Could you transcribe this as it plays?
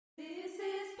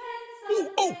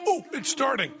Oh, it's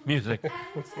starting. Music.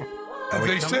 As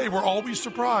they say, we're always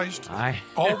surprised.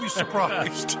 Always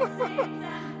surprised.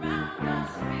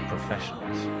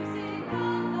 Professionals.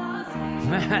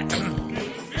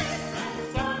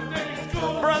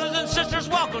 Brothers and sisters,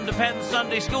 welcome to Penn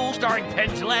Sunday School, starring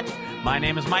Penn Gillette. My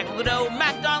name is Michael Godot.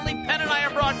 Matt Donnelly, Penn and I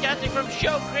are broadcasting from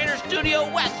Show Creator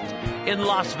Studio West in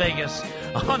Las Vegas.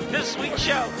 On this week's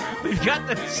show, we've got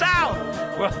the sound.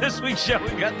 Well, this week's show,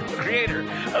 we've got the creator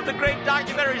of the great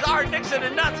documentaries, R. Nixon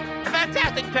and Nuts. The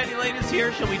fantastic Penny Lane is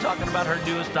here. She'll be talking about her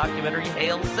newest documentary,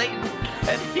 Hail Satan.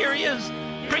 And here he is,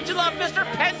 preaching love, Mr.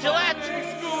 Penn Gillette.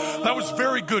 That was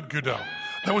very good, Godot.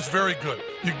 That was very good.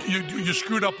 You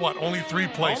screwed up, what, only 3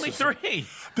 places? Only 3.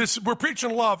 We're preaching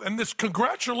love, and this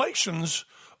congratulations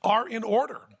are in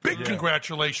order. Big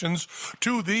congratulations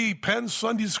to the Penn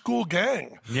Sunday School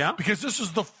gang. Yeah. Because this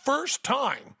is the first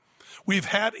time we've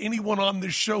had anyone on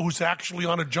this show who's actually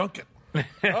on a junket.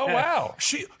 Oh, wow.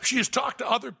 She has talked to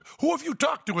other... Who have you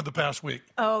talked to in the past week?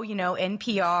 Oh,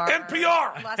 NPR.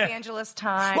 NPR! Los Angeles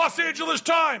Times. Los Angeles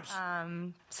Times!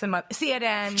 Some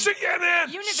CNN. CNN!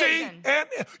 Univision.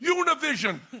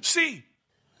 Univision. C.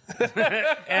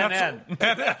 And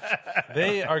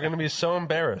They are going to be so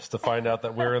embarrassed to find out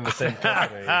that we're in the same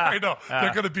company. I know.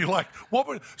 They're going to be like,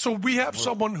 so we have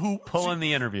someone who... pulling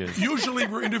the interviews. Usually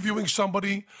we're interviewing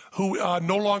somebody who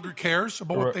no longer cares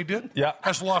about what they did,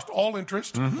 has lost all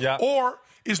interest, or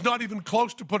is not even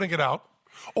close to putting it out,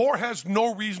 or has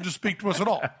no reason to speak to us at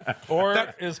all.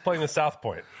 Or is playing the South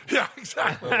Point. Yeah,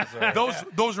 exactly.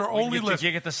 Those are only lists.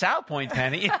 You get the South Point,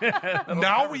 Penny.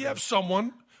 Now we have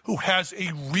someone who has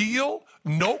a real,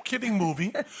 no-kidding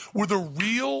movie with a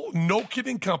real,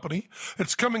 no-kidding company.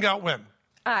 It's coming out when?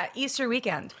 Easter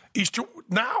weekend. Easter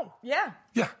now? Yeah.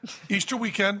 Yeah, Easter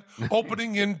weekend,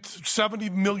 opening in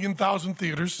 70 million thousand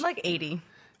theaters. Like 80.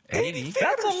 80?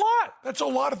 That's a lot. That's a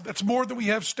lot. That's more than we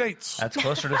have states. That's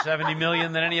closer to 70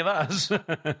 million than any of us.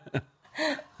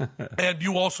 And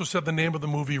you also said the name of the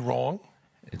movie wrong.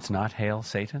 It's not Hail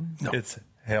Satan? No. It's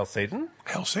Hail Satan?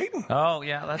 Hail Satan. Oh,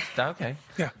 yeah, that's okay.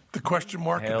 Yeah, the question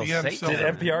mark Hail at the end. Satan.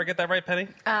 Did NPR get that right, Penny?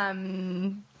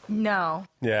 No.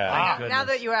 Yeah. Now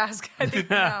that you ask, I think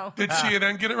no. Did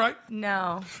CNN get it right?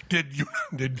 No. Did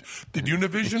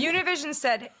Univision? Univision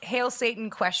said "Hail Satan?" ?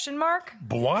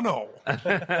 Bueno.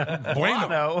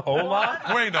 Bueno. Hola?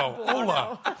 Bueno.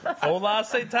 Hola. Hola,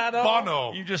 Satano?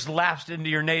 Bono. You just lapsed into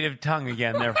your native tongue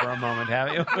again there for a moment,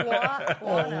 haven't you?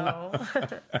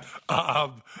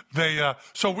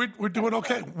 So we're doing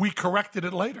okay. We corrected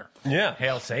it later. Yeah.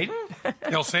 Hail Satan?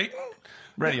 Hail Satan?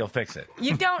 Ready, you'll fix it.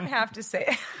 You don't have to say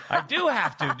it. I do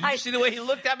have to. Did you see the way he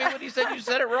looked at me when he said you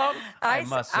said it wrong? I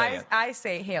must say it. I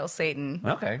say "Hail Satan."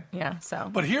 Okay. Yeah. So.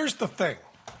 But here's the thing.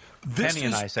 Penny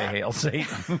and I say Hail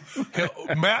Satan.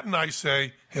 Matt and I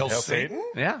say Hail Satan.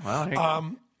 Yeah, well, here you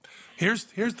go.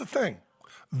 Here's the thing.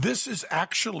 This is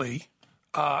actually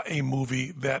a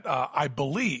movie that I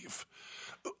believe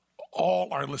all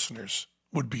our listeners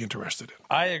would be interested in.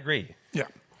 I agree. Yeah.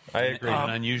 I agree. An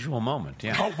unusual moment,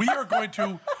 yeah. We are going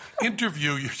to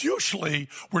interview you. Usually,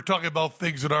 we're talking about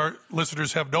things that our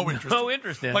listeners have no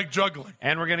interest in. Like juggling.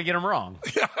 And we're going to get them wrong.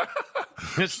 Yeah.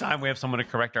 This time we have someone to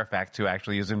correct our facts who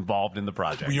actually is involved in the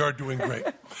project. We are doing great.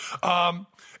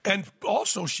 And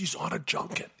also, she's on a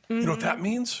junket. Mm-hmm. You know what that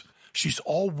means? She's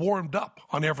all warmed up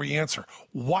on every answer.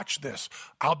 Watch this.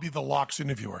 I'll be the Locks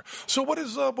interviewer. So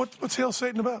what's Hail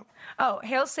Satan about? Oh,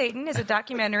 Hail Satan is a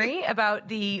documentary about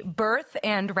the birth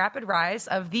and rapid rise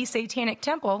of the Satanic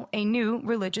Temple, a new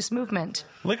religious movement.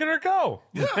 Look at her go.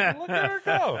 Yeah, look at her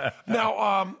go.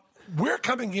 Now, we're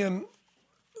coming in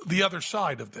the other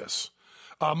side of this.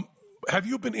 Have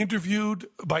you been interviewed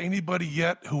by anybody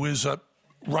yet who is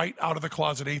right out of the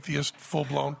closet atheist, full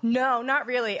blown? No, not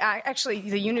really. Actually,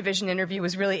 the Univision interview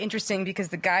was really interesting because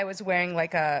the guy was wearing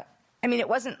it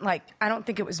wasn't like, I don't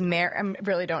think it was I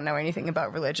really don't know anything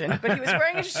about religion, but he was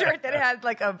wearing a shirt that had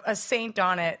like a saint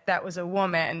on it that was a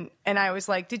woman. And I was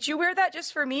like, did you wear that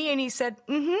just for me? And he said,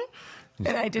 mm-hmm.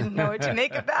 And I didn't know what to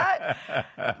make of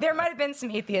that. There might have been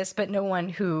some atheists, but no one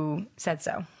who said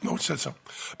so. No one said so.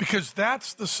 Because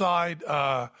that's the side,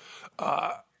 the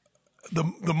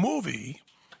movie,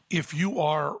 if you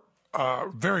are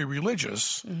very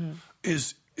religious,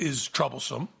 is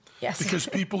troublesome. Yes. Because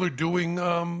people are doing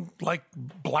like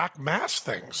black mass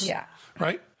things. Yeah.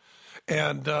 Right?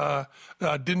 And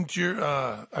didn't you,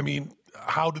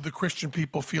 how did the Christian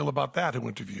people feel about that who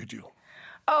interviewed you?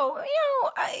 Oh,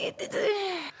 I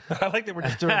like that we're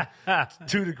just doing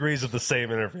 2 degrees of the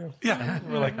same interview. Yeah.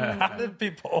 We're like, how did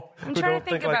people who trying don't to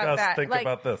think think like about us that. think Like,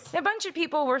 about this? A bunch of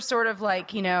people were sort of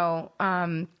like,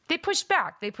 they pushed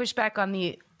back. They pushed back on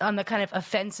the kind of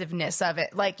offensiveness of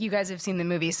it. Like, you guys have seen the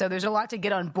movie, so there's a lot to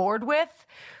get on board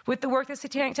with the work the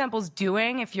Satanic Temple's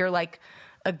doing if you're like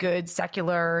a good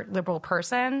secular liberal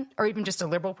person, or even just a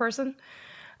liberal person.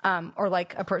 Or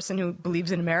like a person who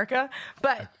believes in America.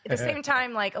 But at the same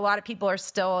time, like, a lot of people are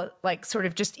still like sort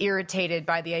of just irritated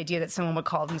by the idea that someone would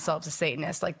call themselves a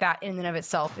Satanist. Like, that in and of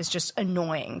itself is just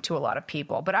annoying to a lot of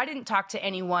people. But I didn't talk to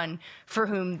anyone for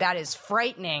whom that is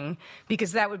frightening,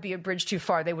 because that would be a bridge too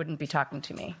far. They wouldn't be talking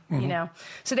to me, you know?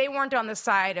 So they weren't on the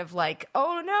side of like,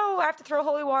 oh no, I have to throw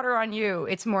holy water on you.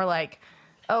 It's more like,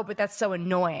 oh, but that's so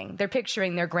annoying. They're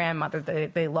picturing their grandmother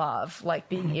they love, like,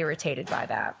 being irritated by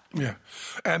that. Yeah.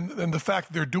 And the fact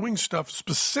that they're doing stuff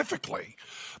specifically,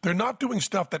 they're not doing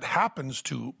stuff that happens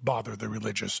to bother the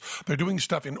religious. They're doing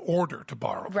stuff in order to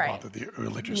bother the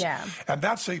religious. Yeah. And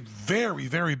that's a very,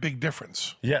 very big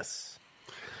difference. Yes.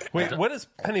 Wait,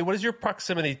 Penny, what is your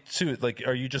proximity to, like,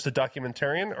 are you just a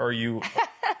documentarian, or are you...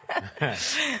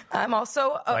 I'm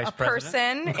also a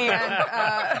person, president?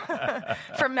 and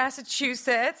from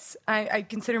Massachusetts. I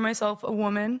consider myself a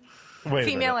woman,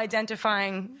 female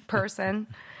identifying person.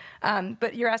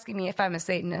 But you're asking me if I'm a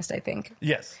Satanist, I think.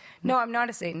 Yes. No, I'm not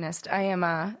a Satanist. I am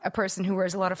a person who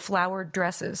wears a lot of flowered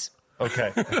dresses.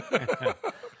 Okay.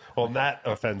 Well, that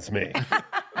offends me.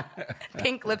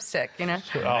 Pink lipstick,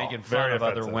 Making fun of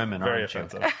other women, very aren't you?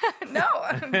 offensive. No,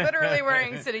 I'm literally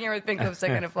sitting here with pink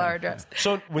lipstick and a flower dress.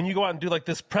 So when you go out and do like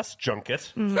this press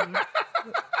junket,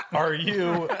 are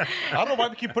you? I don't know why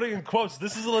we keep putting in quotes.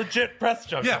 This is a legit press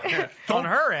junket. Yeah. On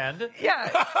her end. Yeah,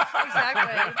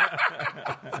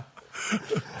 exactly.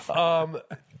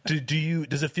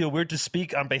 Does it feel weird to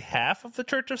speak on behalf of the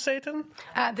Church of Satan?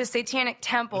 The Satanic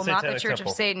Temple, The not the Satanic Church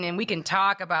Temple. of Satan, and we can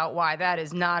talk about why that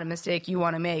is not a mistake you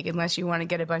want to make, unless you want to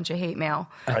get a bunch of hate mail.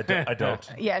 I don't.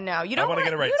 Yeah, no, you don't wanna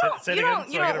get it right. Say it again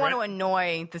so You I get don't it want right. to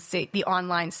annoy the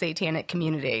online satanic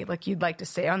community. Like, you'd like to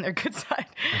stay on their good side.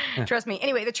 Trust me.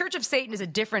 Anyway, the Church of Satan is a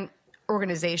different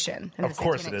organization. Than Of the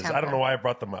course it Satanic is. Temple. I don't know why I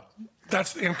brought them up.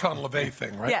 That's the Anton LaVey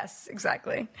thing, right? Yes,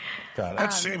 exactly. Got it.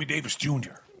 That's Sammy Davis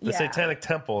Jr. The Yeah. Satanic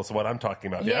Temple is what I'm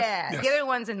talking about. Yeah, Yes? Yes. the other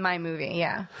one's in my movie.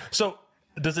 Yeah. So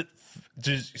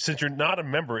since you're not a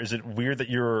member, is it weird that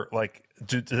you're like?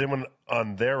 Does anyone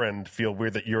on their end feel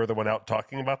weird that you're the one out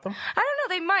talking about them? I don't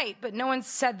know, they might, but no one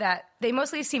said that. They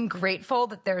mostly seem grateful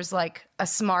that there's like a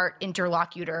smart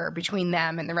interlocutor between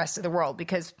them and the rest of the world,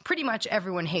 because pretty much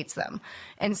everyone hates them.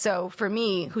 And so for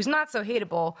me, who's not so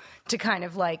hateable, to kind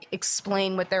of like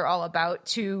explain what they're all about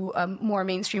to a more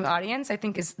mainstream audience, I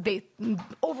think they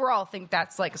overall think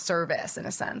that's like a service in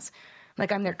a sense.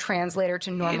 Like, I'm their translator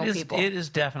to normal people. It is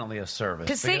definitely a service.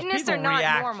 Because because Satanists people are not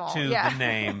react normal. to Yeah. the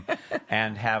name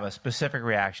and have a specific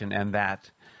reaction, and that,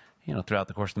 throughout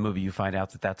the course of the movie, you find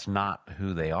out that that's not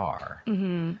who they are.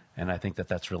 Mm-hmm. And I think that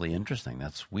that's really interesting.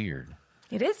 That's weird.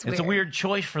 It is weird. It's a weird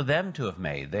choice for them to have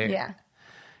made. Yeah.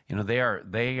 They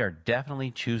are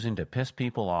definitely choosing to piss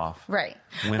people off. Right.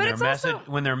 When But their it's message also-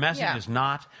 when their message yeah. is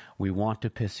not, we want to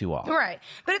piss you off. Right.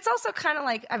 But it's also kind of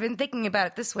like, I've been thinking about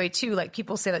it this way too. Like,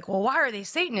 people say like, well, why are they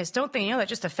Satanists? Don't they know that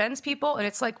just offends people? And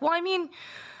it's like, well, I mean,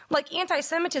 like,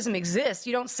 anti-Semitism exists.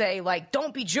 You don't say like,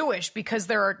 don't be Jewish because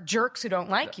there are jerks who don't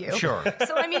like you. Sure.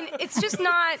 So, I mean, it's just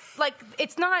not like,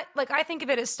 I think of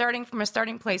it as starting from a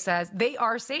starting place as they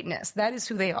are Satanists. That is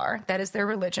who they are. That is their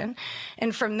religion.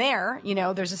 And from there,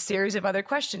 there's a series of other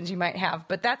questions you might have,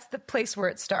 but that's the place where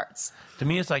it starts. To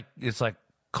me, it's like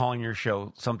calling your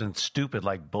show something stupid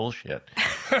like bullshit,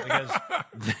 because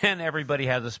then everybody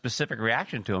has a specific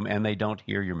reaction to them and they don't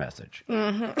hear your message.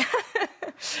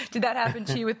 Did that happen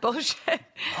to you with bullshit?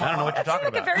 I don't know what you're talking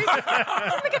about. It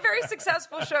seemed like a very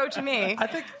successful show to me. I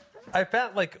think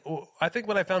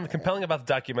what I found compelling about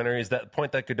the documentary is that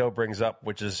point that Godot brings up,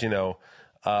 which is,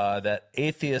 that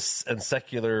atheists and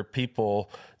secular people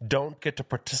don't get to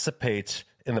participate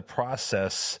in the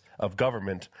process of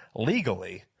government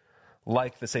legally,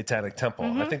 like the Satanic Temple.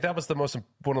 Mm-hmm. I think that was one of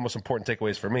the most important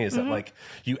takeaways for me, is that like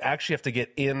you actually have to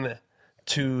get in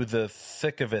to the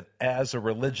thick of it as a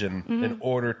religion in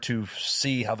order to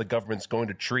see how the government's going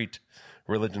to treat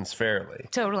religions fairly.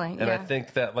 Totally, And I yeah.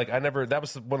 think that that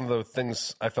was one of the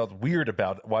things I felt weird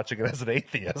about watching it as an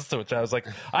atheist, which I was like,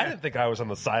 I didn't think I was on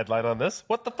the sideline on this.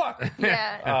 What the fuck?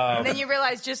 Yeah. And then you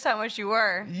realize just how much you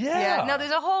were. Yeah. No,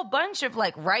 there's a whole bunch of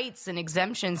like rights and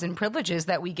exemptions and privileges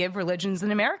that we give religions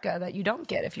in America that you don't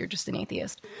get if you're just an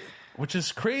atheist. Which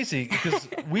is crazy because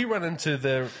we run into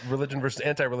the religion versus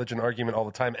anti-religion argument all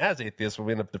the time as atheists when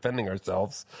we end up defending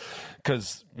ourselves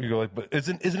because we go like, but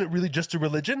isn't it really just a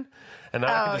religion? And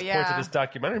I can just point to this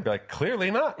documentary and be like,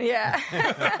 clearly not. Yeah.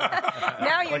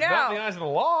 Now you know. Not in the eyes of the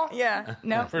law. Yeah.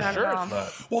 No, for sure it's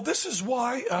not. Well, this is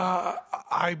why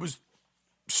I was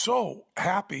so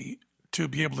happy to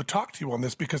be able to talk to you on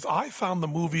this because I found the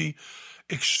movie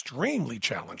extremely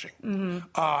challenging.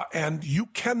 Mm-hmm. And you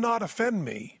cannot offend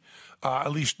me.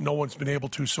 At least no one's been able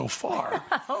to so far.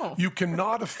 You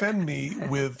cannot offend me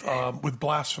with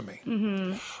blasphemy.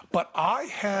 Mm-hmm. But I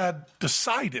had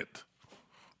decided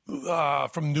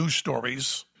from news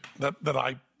stories that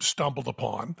I stumbled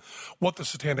upon what the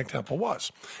Satanic Temple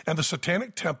was. And the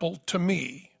Satanic Temple, to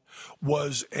me,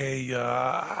 was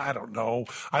I don't know,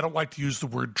 I don't like to use the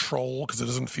word troll because it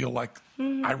doesn't feel like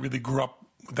I really grew up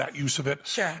with that use of it.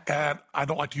 Sure. And I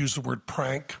don't like to use the word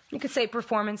prank. You could say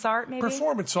performance art, maybe?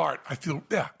 Performance art. I feel,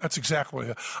 that's exactly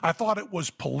what I thought it was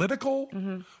political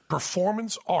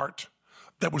performance art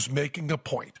that was making a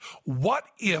point. What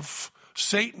if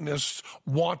Satanists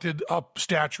wanted a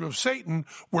statue of Satan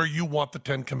where you want the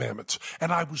 10 Commandments?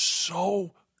 And I was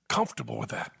so comfortable with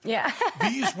that. Yeah.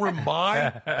 These were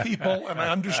my people, and I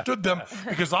understood them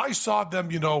because I saw them,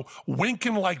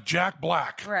 winking like Jack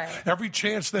Black. Right. Every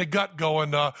chance they got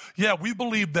going, we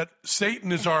believe that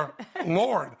Satan is our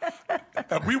Lord,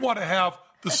 and we want to have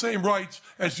the same rights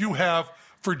as you have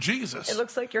for Jesus. It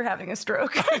looks like you're having a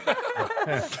stroke.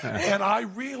 And I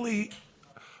really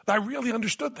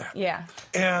understood that. Yeah.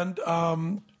 And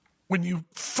when you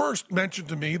first mentioned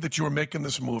to me that you were making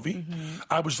this movie,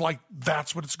 I was like,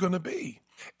 that's what it's going to be.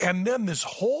 And then this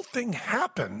whole thing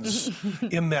happens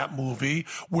in that movie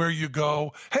where you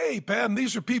go, hey, Pan,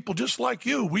 these are people just like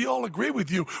you. We all agree with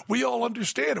you. We all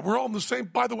understand it. We're all in the same.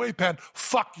 By the way, Pan,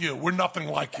 fuck you. We're nothing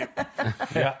like you.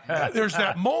 Yeah. There's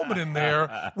that moment in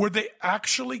there where they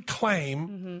actually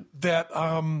claim that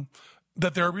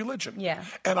they're a religion. Yeah.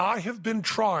 And I have been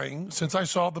trying, since I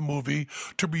saw the movie,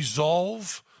 to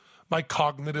resolve my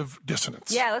cognitive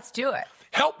dissonance. Yeah, let's do it.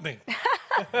 Help me.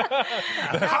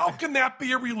 How can that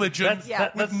be a religion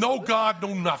with no God,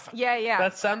 no nothing? Yeah.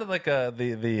 That sounded like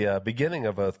the beginning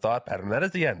of a thought pattern. That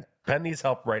is the end. Penn needs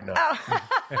help right now.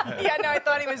 I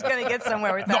thought he was going to get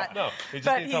somewhere with that. No. He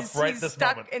just needs help right he's this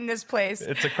stuck moment. in this place.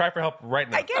 It's a cry for help right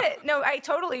now. I get it. No, I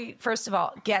totally, first of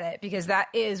all, get it because that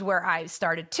is where I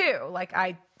started too. Like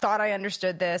I thought I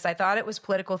understood this. I thought it was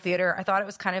political theater. I thought it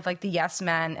was kind of like the Yes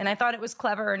Men, and I thought it was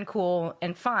clever and cool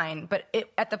and fine. But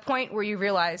at the point where you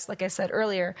realize, like I said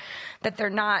earlier, that they're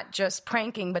not just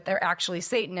pranking, but they're actually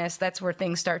Satanists, that's where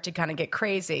things start to kind of get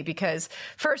crazy. Because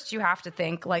first you have to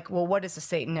think like, well, what is a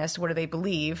Satanist? What do they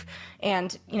believe?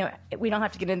 And, we don't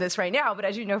have to get into this right now, but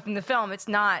as you know from the film, it's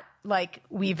not like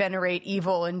we venerate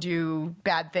evil and do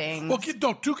bad things. Well,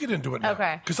 do get into it now.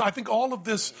 Okay. Because I think all of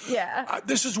this,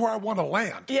 this is where I want to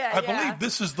land. Yeah, I believe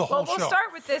this is the whole show. Well, we'll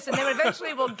start with this, and then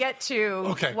eventually we'll get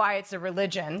to why it's a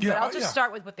religion. Yeah, but I'll just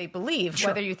start with what they believe,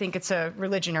 whether you think it's a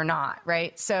religion or not,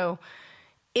 right? So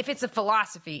if it's a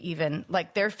philosophy even,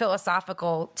 like their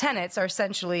philosophical tenets are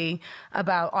essentially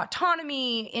about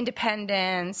autonomy,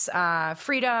 independence,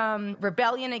 freedom,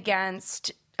 rebellion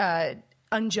against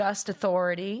unjust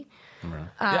authority.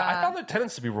 I found the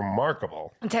tenets to be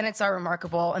remarkable. Tenets are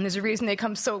remarkable, and there's a reason they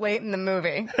come so late in the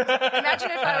movie.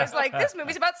 Imagine if I was like, this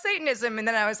movie's about Satanism, and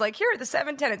then I was like, here are the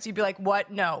 7 tenets. You'd be like,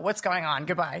 what? No, what's going on?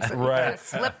 Goodbye. So you kind of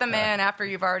slip them in after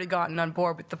you've already gotten on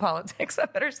board with the politics of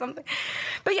it or something.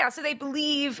 But so they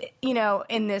believe,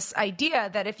 in this idea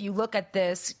that if you look at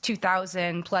this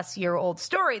 2,000-plus-year-old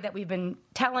story that we've been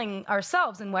telling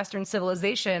ourselves in Western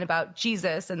civilization about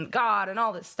Jesus and God and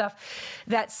all this stuff,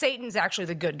 that Satan's actually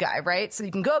the good guy, right? So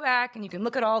you can go back and you can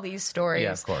look at all these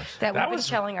stories that we've been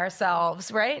telling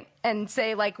ourselves, right? And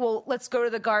say like, well, let's go to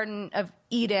the Garden of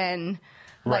Eden.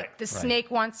 Like the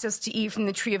snake wants us to eat from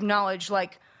the tree of knowledge.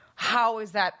 Like, how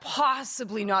is that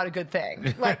possibly not a good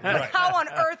thing? Like how on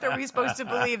earth are we supposed to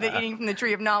believe that eating from the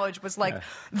tree of knowledge was like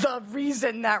the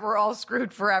reason that we're all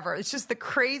screwed forever? It's just the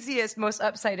craziest, most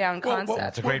upside down concept.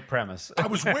 That's a great premise. I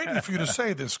was waiting for you to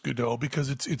say this, Godot, because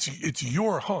it's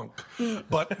your hunk,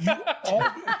 but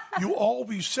you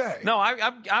always say. No,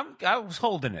 I was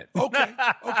holding it. Okay.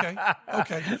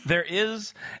 There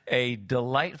is a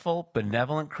delightful,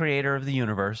 benevolent creator of the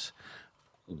universe.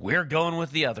 We're going with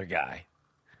the other guy.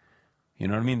 You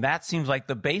know what I mean? That seems like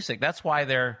the basic. That's why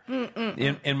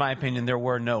in my opinion, there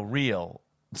were no real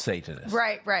Satanists.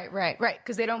 Right.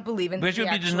 Because they don't believe in Because the you'd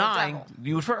be actual denying.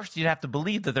 devil. You'd have to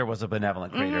believe that there was a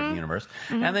benevolent creator of the universe,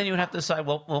 and then you would have to decide,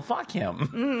 well, fuck him,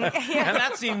 and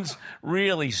that seems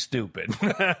really stupid.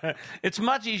 It's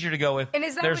much easier to go with. And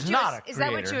is that there's not a creator. Is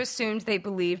that what you assumed they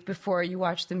believed before you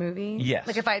watched the movie? Yes.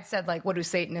 Like if I had said, like, what do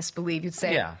Satanists believe? You'd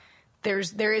say, Yeah. there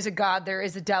is a God, there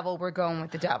is a devil. We're going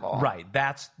with the devil. Right.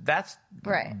 That's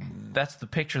Right. That's the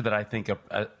picture that I think you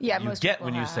most get people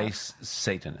when you have. say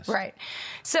Satanist. Right.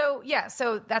 So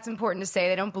that's important to say.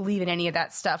 They don't believe in any of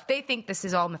that stuff. They think this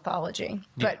is all mythology,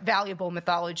 but valuable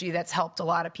mythology that's helped a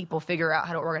lot of people figure out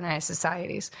how to organize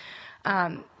societies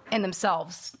and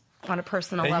themselves on a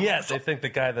personal level. Yes, they think the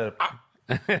guy that...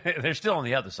 They're still on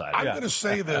the other side. I'm going to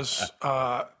say this.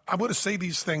 I'm going to say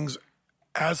these things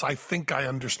as I think I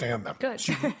understand them. Good.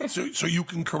 So you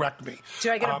can correct me.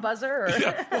 Do I get a buzzer? Or?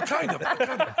 Yeah, well, kind of.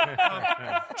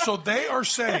 So they are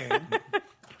saying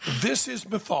this is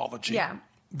mythology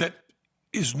that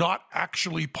is not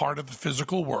actually part of the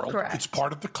physical world. Correct. It's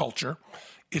part of the culture.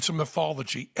 It's a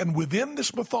mythology. And within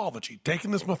this mythology,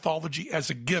 taking this mythology as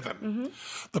a given,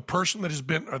 the person that has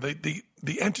been, or the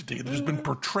entity that has been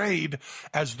portrayed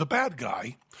as the bad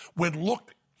guy, when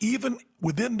looked even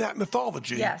within that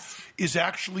mythology, is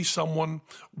actually someone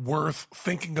worth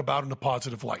thinking about in a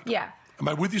positive light. Yeah. Am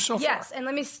I with you so far? Yes, and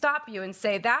let me stop you and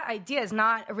say that idea is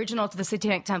not original to the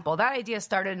Satanic Temple. That idea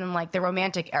started in like the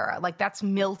Romantic era. Like that's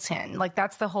Milton. Like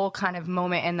that's the whole kind of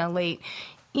moment in the late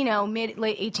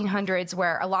 1800s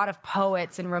where a lot of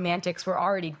poets and romantics were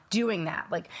already doing that.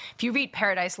 Like if you read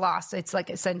Paradise Lost, it's like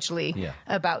essentially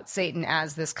about Satan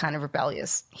as this kind of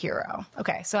rebellious hero.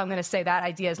 Okay, so I'm going to say that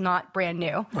idea is not brand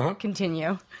new.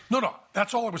 Continue. No,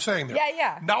 that's all I was saying there.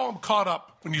 Yeah. Now I'm caught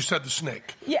up when you said the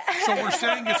snake. Yeah. So we're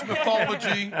saying it's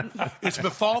mythology. It's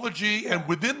mythology, and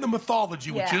within the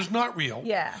mythology, which is not real,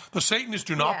 the Satanists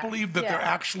do not believe that there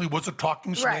actually was a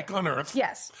talking snake on Earth.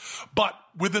 Yes. But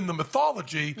within the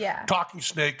mythology, talking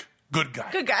snake, good guy.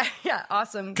 Good guy. Yeah,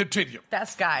 awesome. Continue.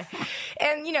 Best guy.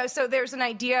 And, so there's an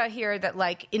idea here that,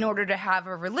 like, in order to have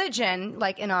a religion,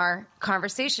 like in our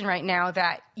conversation right now,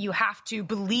 that you have to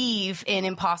believe in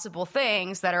impossible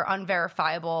things that are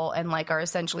unverifiable and, like, are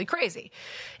essentially crazy.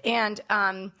 And,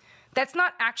 that's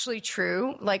not actually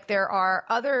true. Like, there are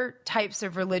other types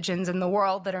of religions in the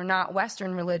world that are not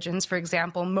Western religions. For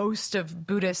example, most of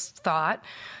Buddhist thought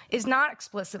is not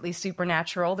explicitly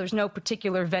supernatural. There's no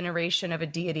particular veneration of a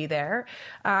deity there.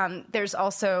 There's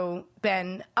also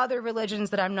been other religions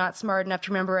that I'm not smart enough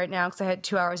to remember right now because I had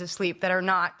 2 hours of sleep that are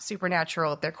not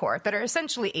supernatural at their core, that are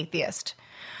essentially atheist.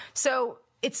 So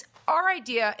it's our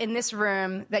idea in this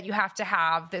room that you have to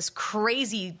have this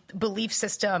crazy belief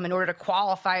system in order to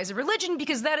qualify as a religion,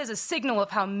 because that is a signal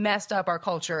of how messed up our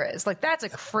culture is. Like, that's a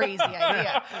crazy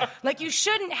idea. Like, you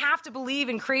shouldn't have to believe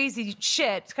in crazy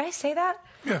shit. Can I say that?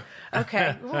 Yeah.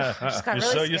 Okay. Oof, I just got You're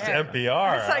really so used to scared.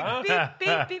 NPR. It's like,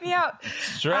 beep me out.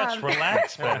 Stretch,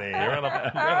 relax, buddy.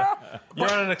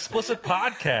 You're on an explicit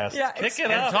podcast. Yeah, Kick it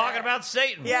And up. talking about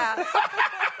Satan. Yeah.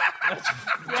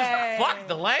 Yay. Fuck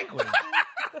the language.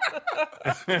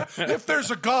 If there's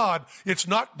a God, it's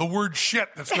not the word shit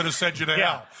that's going to send you to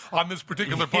hell on this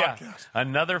particular podcast.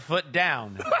 Another foot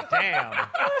down. Damn.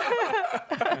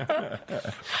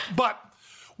 But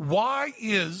why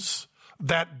is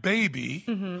that baby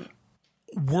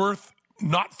worth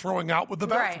not throwing out with the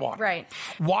bathwater? Right.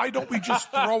 Why don't we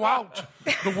just throw out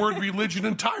the word religion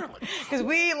entirely? Because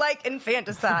we like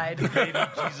infanticide. Baby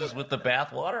Jesus with the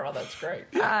bathwater? Oh, that's great.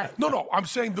 No, I'm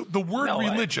saying the word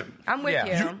religion. I'm with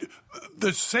you.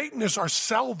 The Satanists are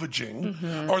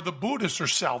salvaging, or the Buddhists are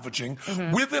salvaging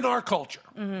within our culture.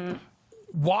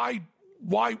 Why?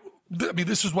 I mean,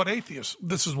 this is what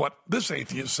this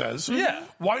atheist says. Yeah.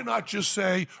 Why not just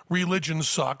say religion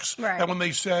sucks? Right. And when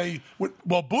they say,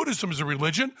 well, Buddhism is a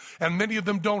religion, and many of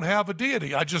them don't have a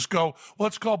deity, I just go, well,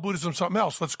 let's call Buddhism something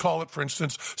else. Let's call it, for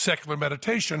instance, secular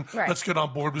meditation. Right. Let's get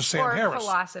on board with Sam Or Harris.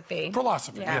 philosophy.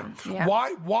 Yeah. Yeah.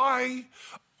 Why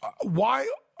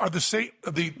are the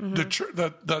Satanic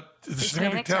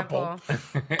Temple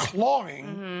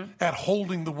clawing at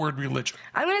holding the word religion?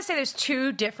 I'm going to say there's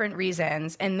two different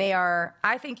reasons, and they are,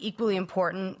 I think, equally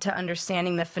important to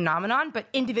understanding the phenomenon, but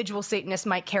individual Satanists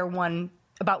might care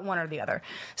about one or the other.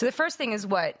 So the first thing is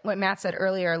what Matt said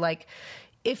earlier, like,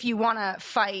 if you want to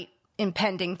fight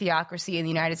impending theocracy in the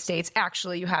United States,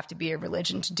 actually you have to be a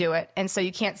religion to do it. And so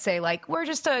you can't say, like, we're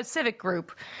just a civic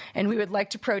group and we would like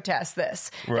to protest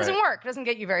this. It doesn't work. It doesn't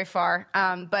get you very far.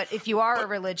 But if you are a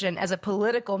religion as a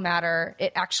political matter,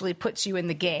 it actually puts you in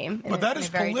the game. But that is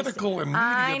political and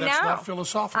media. That's not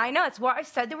philosophical. I know. It's why I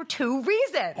said there were two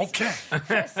reasons. Okay.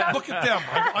 Look at them.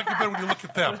 I like it better when you look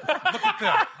at them. Look at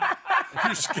them.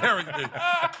 You're scaring me.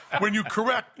 When you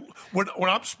correct, when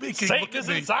I'm speaking, Satan look at is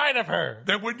me. inside of her.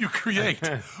 Then when you create,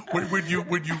 when you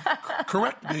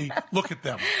correct me, look at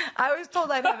them. I was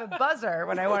told I'd have a buzzer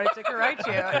when I wanted to correct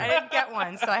you, and I didn't get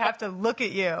one, so I have to look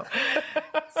at you.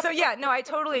 So yeah, no, I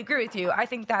totally agree with you. I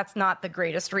think that's not the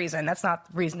greatest reason. That's not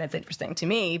the reason it's interesting to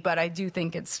me, but I do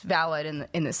think it's valid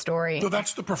in the story. So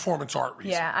that's the performance art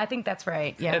reason. Yeah, I think that's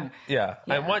right. Yeah. And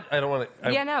I don't want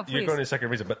to. Yeah, no, You're please. going to a second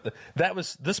reason, but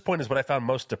this point is what I found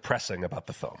most depressing about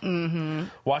the film. Mm-hmm.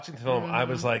 Watching the film, I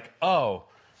was like, oh,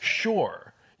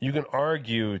 sure, you can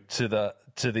argue to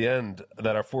the end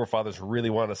that our forefathers really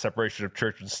wanted a separation of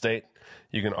church and state.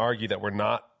 You can argue that we're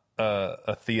not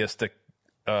a theistic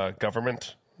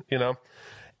government,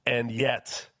 and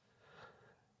yet,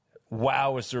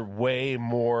 wow, is there way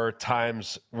more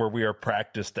times where we are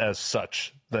practiced as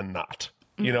such than not?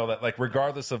 That like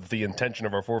regardless of the intention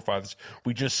of our forefathers,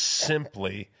 we just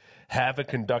simply haven't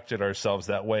conducted ourselves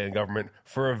that way in government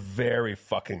for a very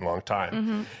fucking long time.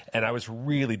 Mm-hmm. And I was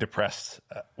really depressed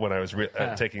when I was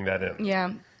taking that in.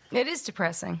 Yeah, it is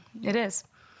depressing. It is.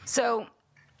 So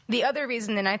the other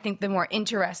reason, and I think the more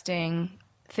interesting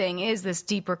thing, is this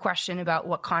deeper question about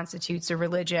what constitutes a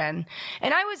religion.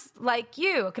 And I was like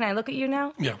you. Can I look at you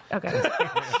now? Yeah. Okay.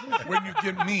 When you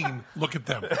get mean, look at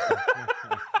them.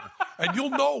 And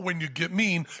you'll know when you get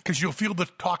mean because you'll feel the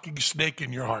talking snake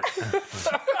in your heart.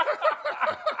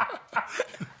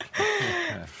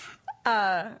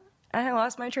 I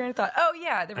lost my train of thought. Oh,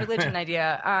 yeah, the religion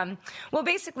idea. Well,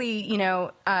 basically,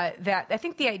 that I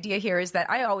think the idea here is that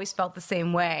I always felt the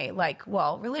same way. Like,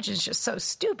 well, religion is just so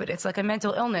stupid. It's like a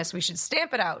mental illness. We should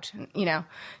stamp it out,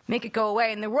 make it go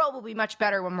away. And the world will be much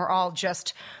better when we're all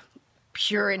just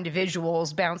pure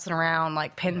individuals bouncing around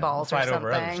like pinballs or something.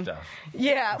 Over other stuff.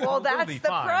 Yeah, well, that's be the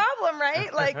fine. problem,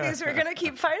 right? Like, is we're going to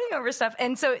keep fighting over stuff.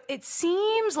 And so it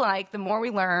seems like the more we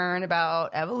learn about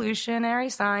evolutionary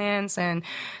science and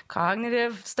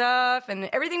cognitive stuff and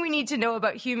everything we need to know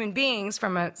about human beings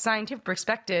from a scientific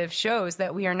perspective shows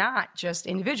that we are not just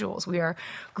individuals. We are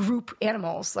group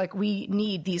animals. Like, we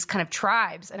need these kind of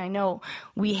tribes. And I know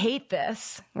we hate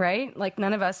this, right? Like,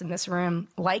 none of us in this room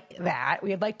like that.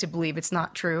 We'd like to believe it's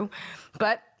not true,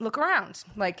 but look around.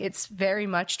 Like, it's very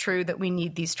much true that we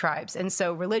need these tribes. And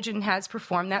so religion has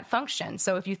performed that function.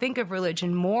 So if you think of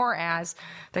religion more as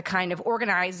the kind of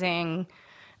organizing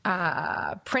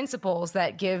principles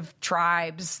that give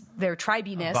tribes their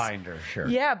tribiness. Binder, sure.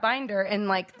 Yeah, binder, and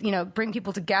bring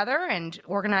people together and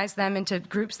organize them into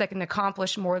groups that can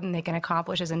accomplish more than they can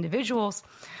accomplish as individuals,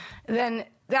 then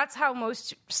that's how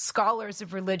most scholars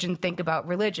of religion think about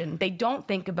religion. They don't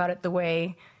think about it the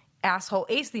way asshole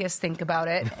atheists think about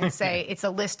it and say it's a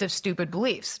list of stupid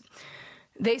beliefs.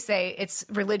 They say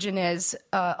religion is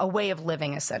a way of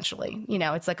living, essentially.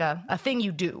 It's like a thing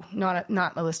you do, not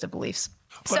a list of beliefs.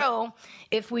 So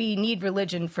if we need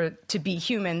religion to be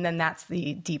human, then that's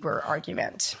the deeper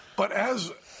argument. But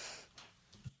as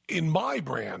in my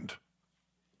brand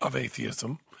of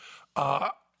atheism,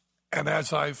 and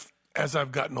as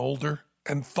I've gotten older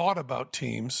and thought about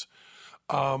teams,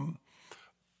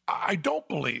 I don't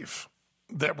believe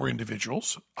that we're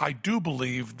individuals. I do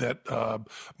believe that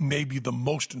maybe the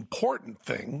most important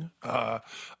thing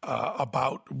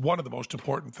one of the most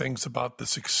important things about the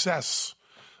success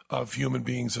of human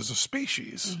beings as a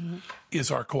species is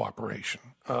our cooperation.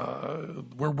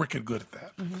 We're wicked good at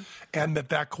that. Mm-hmm. And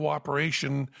that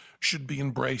cooperation should be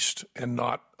embraced and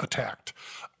not attacked.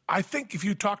 I think if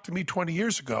you talked to me 20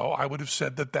 years ago, I would have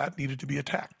said that needed to be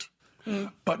attacked.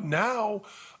 Mm.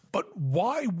 But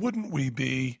why wouldn't we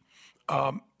be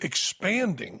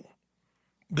expanding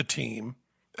the team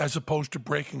as opposed to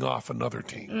breaking off another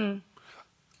team?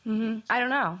 Mm-hmm. I don't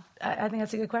know. I think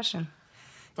that's a good question.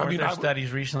 There are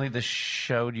studies recently that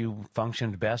showed you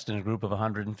functioned best in a group of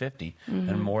 150,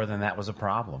 and more than that was a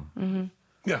problem. Mm-hmm.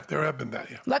 Yeah, there have been that,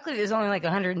 yeah. Luckily, there's only like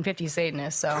 150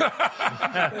 Satanists, so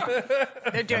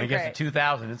they're doing when it gets great. to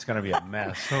 2,000, it's going to be a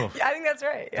mess. I think that's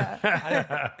right,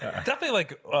 yeah. Definitely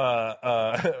like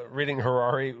reading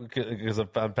Harari because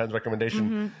of Penn's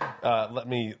recommendation let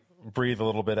me breathe a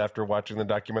little bit after watching the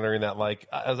documentary, and that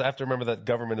I have to remember that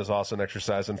government is also an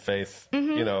exercise in faith,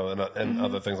 and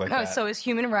other things like that. So is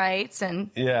human rights and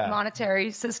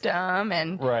monetary system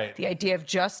and the idea of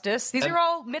justice. These are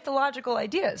all mythological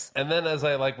ideas. And then as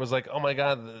I was like, oh my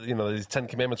God, these 10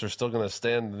 commandments are still going to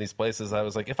stand in these places. I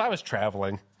was like, if I was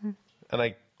traveling and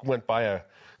I went by a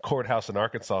courthouse in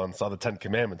Arkansas and saw the 10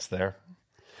 commandments there,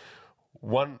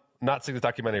 not seeing the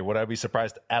documentary, would I be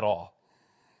surprised at all?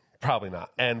 Probably not.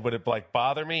 And would it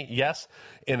bother me? Yes.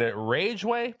 In a rage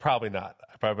way? Probably not.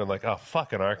 I'd probably been like, oh,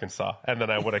 fucking Arkansas. And then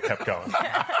I would have kept going.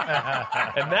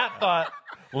 And that thought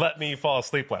let me fall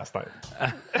asleep last night.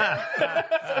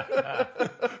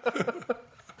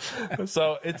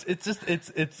 So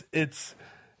it's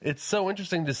so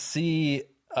interesting to see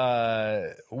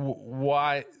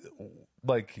why,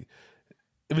 like,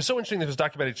 it was so interesting that it was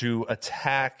documented to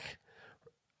attack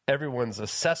everyone's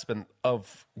assessment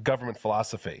of government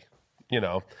philosophy,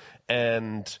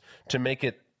 and to make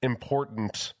it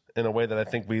important in a way that I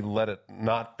think we let it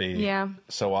not be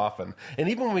so often. And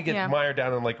even when we get mired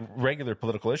down in like regular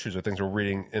political issues or things we're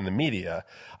reading in the media,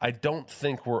 I don't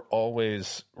think we're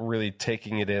always really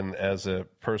taking it in as a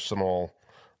personal,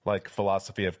 like,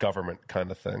 philosophy of government kind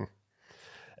of thing.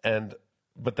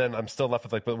 But then I'm still left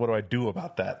with like, but what do I do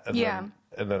about that? And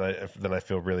then I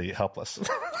feel really helpless.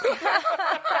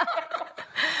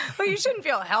 Well, you shouldn't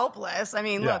feel helpless. I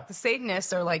mean, look, the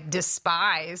Satanists are like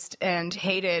despised and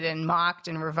hated and mocked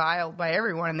and reviled by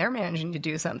everyone, and they're managing to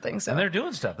do something. So, and they're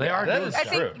doing stuff. They are doing stuff. I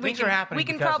think Things are happening. We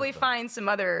can probably find some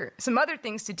other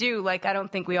things to do. Like, I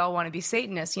don't think we all want to be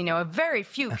Satanists. A very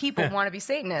few people want to be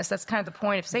Satanists. That's kind of the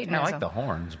point of Satanism. I like the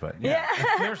horns, but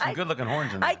there's some good-looking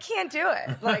horns in there. I can't do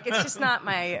it. Like, it's just not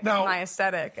my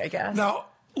aesthetic, I guess. Now,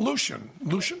 Lucian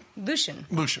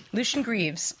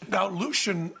Greaves. Now,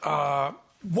 Lucian,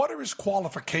 what are his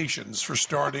qualifications for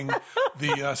starting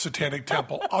the Satanic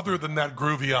Temple other than that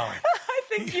groovy eye?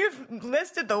 I think you've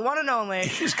listed the one and only.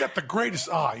 He's got the greatest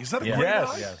eye. Is that a great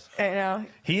eye? Yes. I know.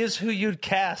 He is who you'd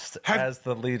cast as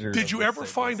the leader. Did you ever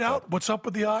find out what's up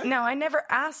with the eye? No, I never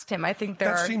asked him. I think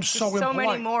there are seems so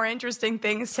many more interesting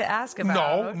things to ask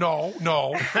about.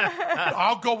 No.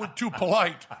 I'll go with too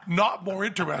polite. Not more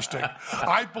interesting.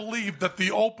 I believe that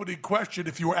the opening question,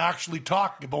 if you were actually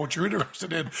talking about what you're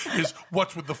interested in, is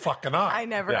what's with the fucking eye?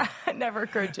 It never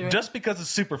occurred to me. Just because it's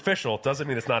superficial doesn't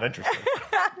mean it's not interesting.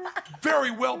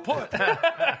 Very well put.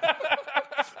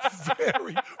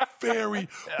 Very, very.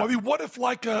 I mean, what if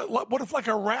like a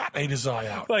rat ate his eye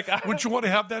out? Wouldn't you want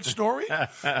to have that story?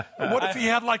 What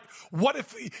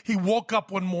if he woke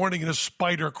up one morning and a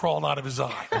spider crawled out of his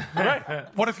eye? Right.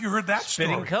 What if you heard that story?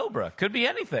 Spitting cobra. Could be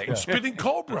anything. Spitting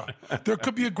cobra. There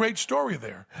could be a great story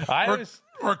there.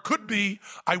 Or it could be,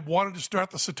 I wanted to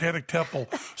start the Satanic Temple,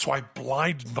 so I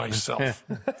blinded myself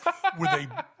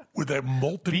with a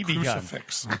molten BB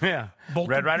crucifix. Gun. Yeah. Molten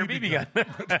Red Ryder BB gun.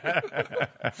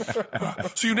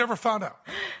 So you never found out?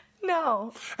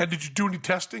 No. And did you do any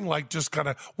testing, like just kind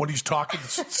of when he's talking,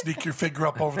 sneak your finger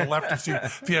up over the left to see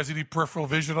if he has any peripheral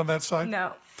vision on that side?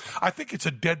 No. I think it's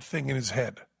a dead thing in his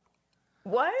head.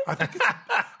 What? I think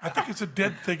it's a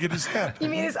dead thing in his head. You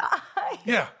mean his eye?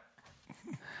 Yeah.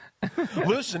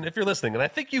 Lucian, if you're listening, and I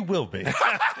think you will be,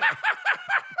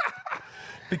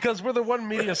 because we're the one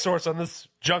media source on this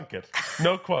junket.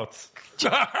 No quotes. We're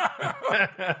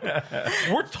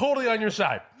totally on your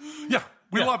side. Yeah.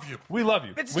 We love you. We love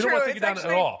you. It's we true. don't want to take you down actually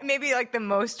at all. Maybe like the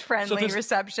most friendly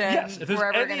reception if there's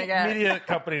we're ever any going to get. media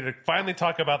company to finally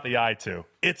talk about the eye to,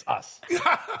 it's us.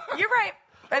 You're right.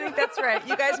 I think that's right.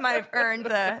 You guys might have earned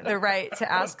the right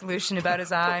to ask Lucian about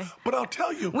his eye. But I'll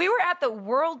tell you. We were at the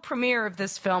world premiere of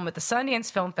this film at the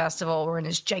Sundance Film Festival. We're in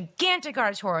this gigantic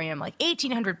auditorium, like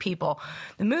 1,800 people.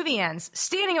 The movie ends,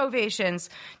 standing ovations,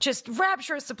 just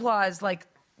rapturous applause, like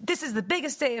this is the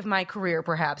biggest day of my career,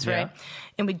 perhaps, right?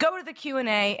 And we go to the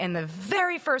Q&A, and the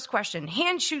very first question,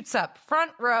 hand shoots up,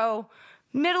 front row,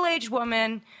 middle-aged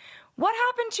woman, what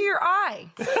happened to your eye?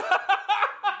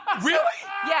 Really?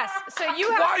 Yes. So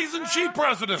you have. Why isn't she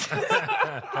president?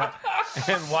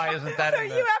 And why isn't that? So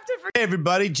you have to. Hey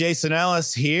everybody, Jason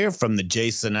Ellis here from the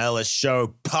Jason Ellis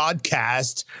Show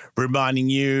podcast, reminding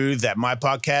you that my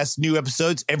podcast, new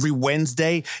episodes every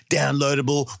Wednesday,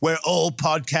 downloadable where all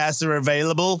podcasts are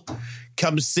available.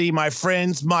 Come see my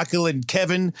friends Michael and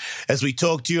Kevin as we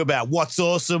talk to you about what's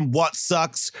awesome, what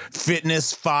sucks,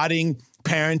 fitness, fighting,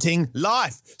 parenting,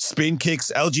 life, spin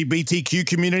kicks, LGBTQ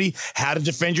community, how to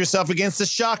defend yourself against a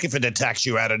shark if it attacks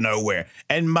you out of nowhere,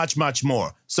 and much, much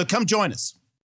more. So come join us.